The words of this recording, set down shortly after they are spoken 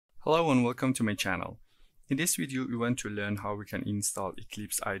Hello and welcome to my channel. In this video, we want to learn how we can install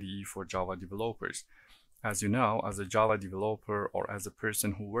Eclipse IDE for Java developers. As you know, as a Java developer or as a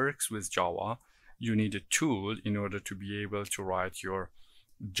person who works with Java, you need a tool in order to be able to write your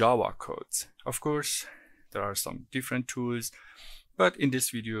Java codes. Of course, there are some different tools, but in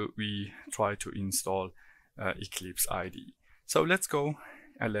this video, we try to install Eclipse IDE. So let's go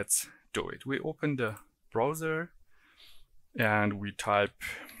and let's do it. We open the browser and we type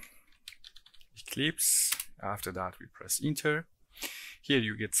Eclipse. After that we press enter. Here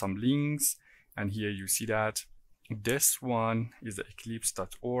you get some links, and here you see that this one is the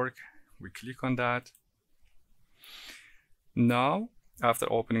eclipse.org. We click on that. Now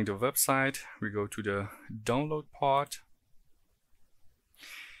after opening the website, we go to the download part,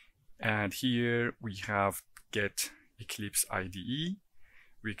 and here we have get Eclipse IDE.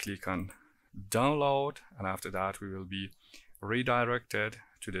 We click on download, and after that we will be redirected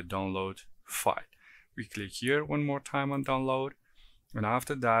to the download file. We click here one more time on download, and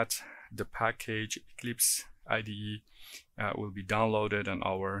after that the package Eclipse IDE will be downloaded on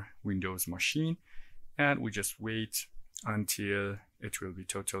our Windows machine, and we just wait until it will be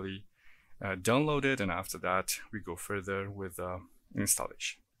totally downloaded, and after that we go further with the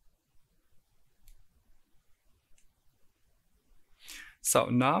installation. So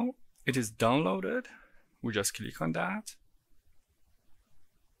now it is downloaded. We just click on that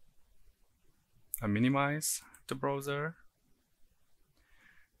and minimize the browser,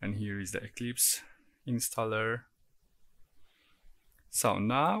 and here is the Eclipse installer. So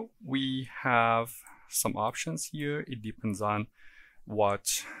now we have some options here. It depends on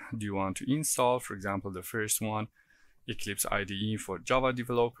what do you want to install. For example, the first one, Eclipse IDE for Java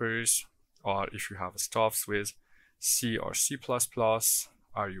developers, or if you have stuff with C or C++,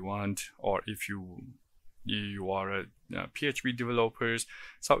 or you want, or if you are a PHP developers.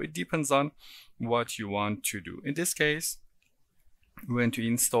 So it depends on what you want to do. In this case, we want to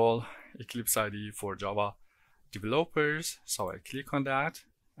install Eclipse IDE for Java developers. So I click on that,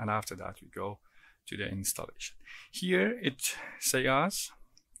 and after that we go to the installation. Here it says us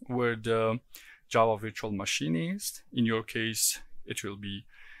where the Java virtual machine is. In your case, it will be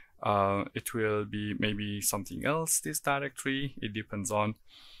maybe something else, this directory. It depends on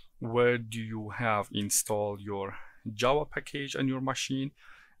where do you have installed your Java package on your machine.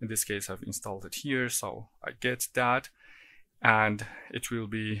 In this case, I've installed it here, so I get that, and it will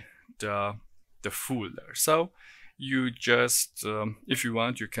be the folder. So you just, if you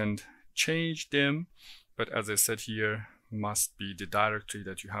want, you can change them, but as I said here, must be the directory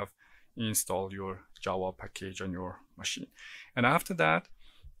that you have installed your Java package on your machine. And after that,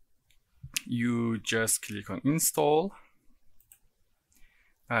 you just click on install,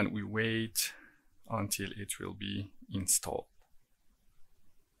 and we wait until it will be installed.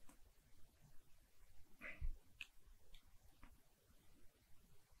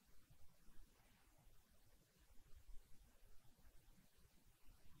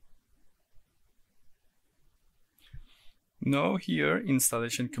 Now here,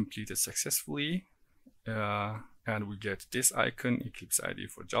 installation completed successfully, and we get this icon, Eclipse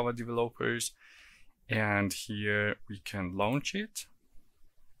IDE for Java developers, and here we can launch it.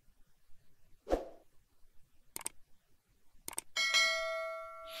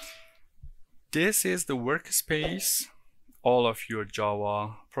 This is the workspace. All of your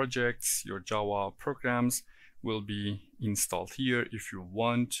Java projects, your Java programs will be installed here. If you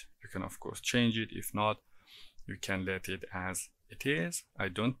want, you can of course change it. If not, you can let it as it is. I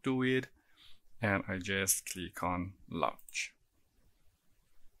don't do it, and I just click on launch.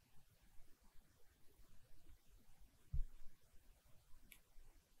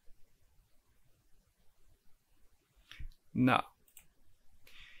 Now,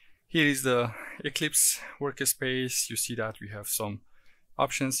 here is the Eclipse workspace. You see that we have some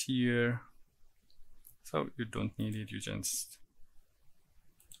options here. So you don't need it, you just,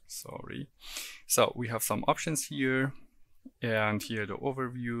 sorry. So we have some options here, and here the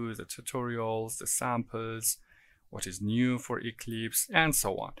overview, the tutorials, the samples, what is new for Eclipse, and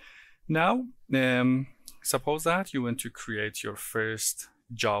so on. Now, suppose that you want to create your first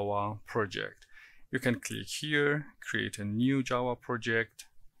Java project. You can click here, create a new Java project.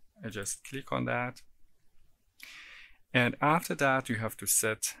 I just click on that, and after that you have to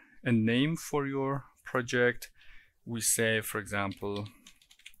set a name for your project. We say, for example,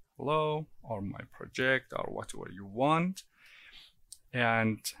 hello, or my project, or whatever you want,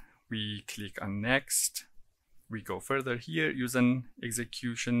 and we click on next. We go further here, use an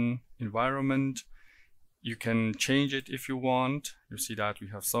execution environment. You can change it if you want. You see that we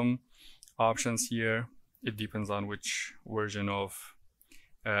have some options here. It depends on which version of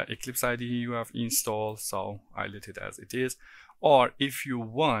Eclipse IDE you have installed, so I let it as it is. Or if you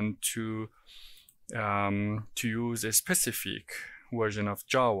want to use a specific version of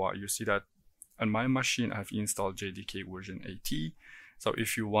Java, you see that on my machine I've installed JDK version 80. So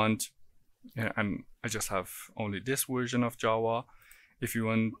if you want, and I just have only this version of Java, if you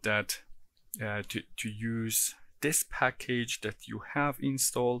want that to use this package that you have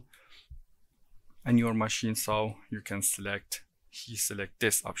installed on your machine, so you can select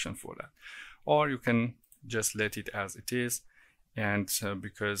this option for that, or you can just let it as it is. And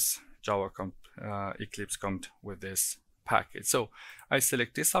because Eclipse comes with this package, so I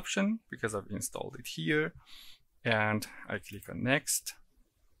select this option because I've installed it here, and I click on next.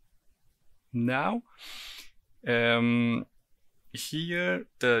 Now here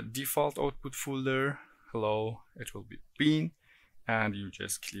the default output folder, hello, it will be bin, and you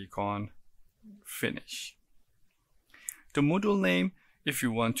just click on finish. The module name, if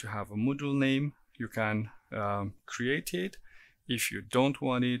you want to have a module name, you can create it. If you don't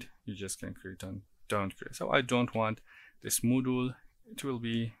want it, you just can create on don't create. So I don't want this module. It will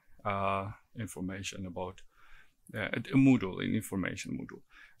be information about a module, an information module.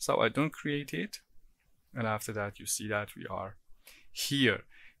 So I don't create it, and after that you see that we are here.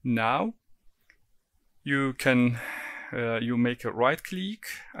 Now you can you make a right click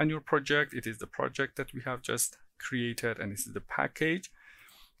on your project. It is the project that we have just created, and this is the package.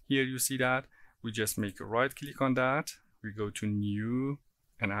 Here you see that we just make a right click on that, we go to new,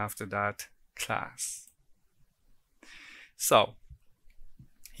 and after that class. So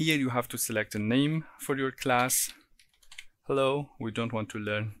here you have to select a name for your class. Hello, we don't want to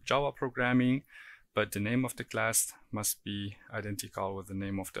learn Java programming, but the name of the class must be identical with the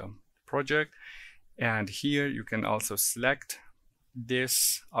name of the project. And here you can also select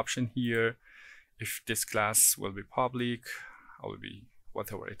this option here. If this class will be public, or will be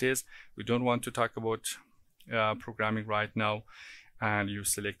whatever it is. We don't want to talk about programming right now. And you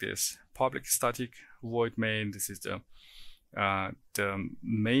select this public static void main. This is the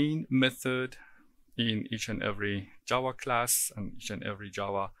main method in each and every Java class and each and every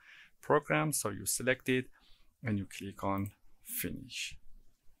Java program. So you select it and you click on finish.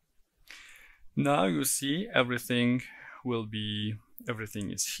 Now you see everything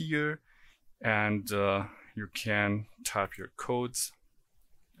is here, and you can type your codes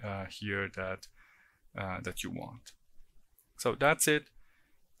here that you want. So that's it.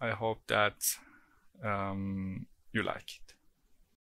 I hope that you like it.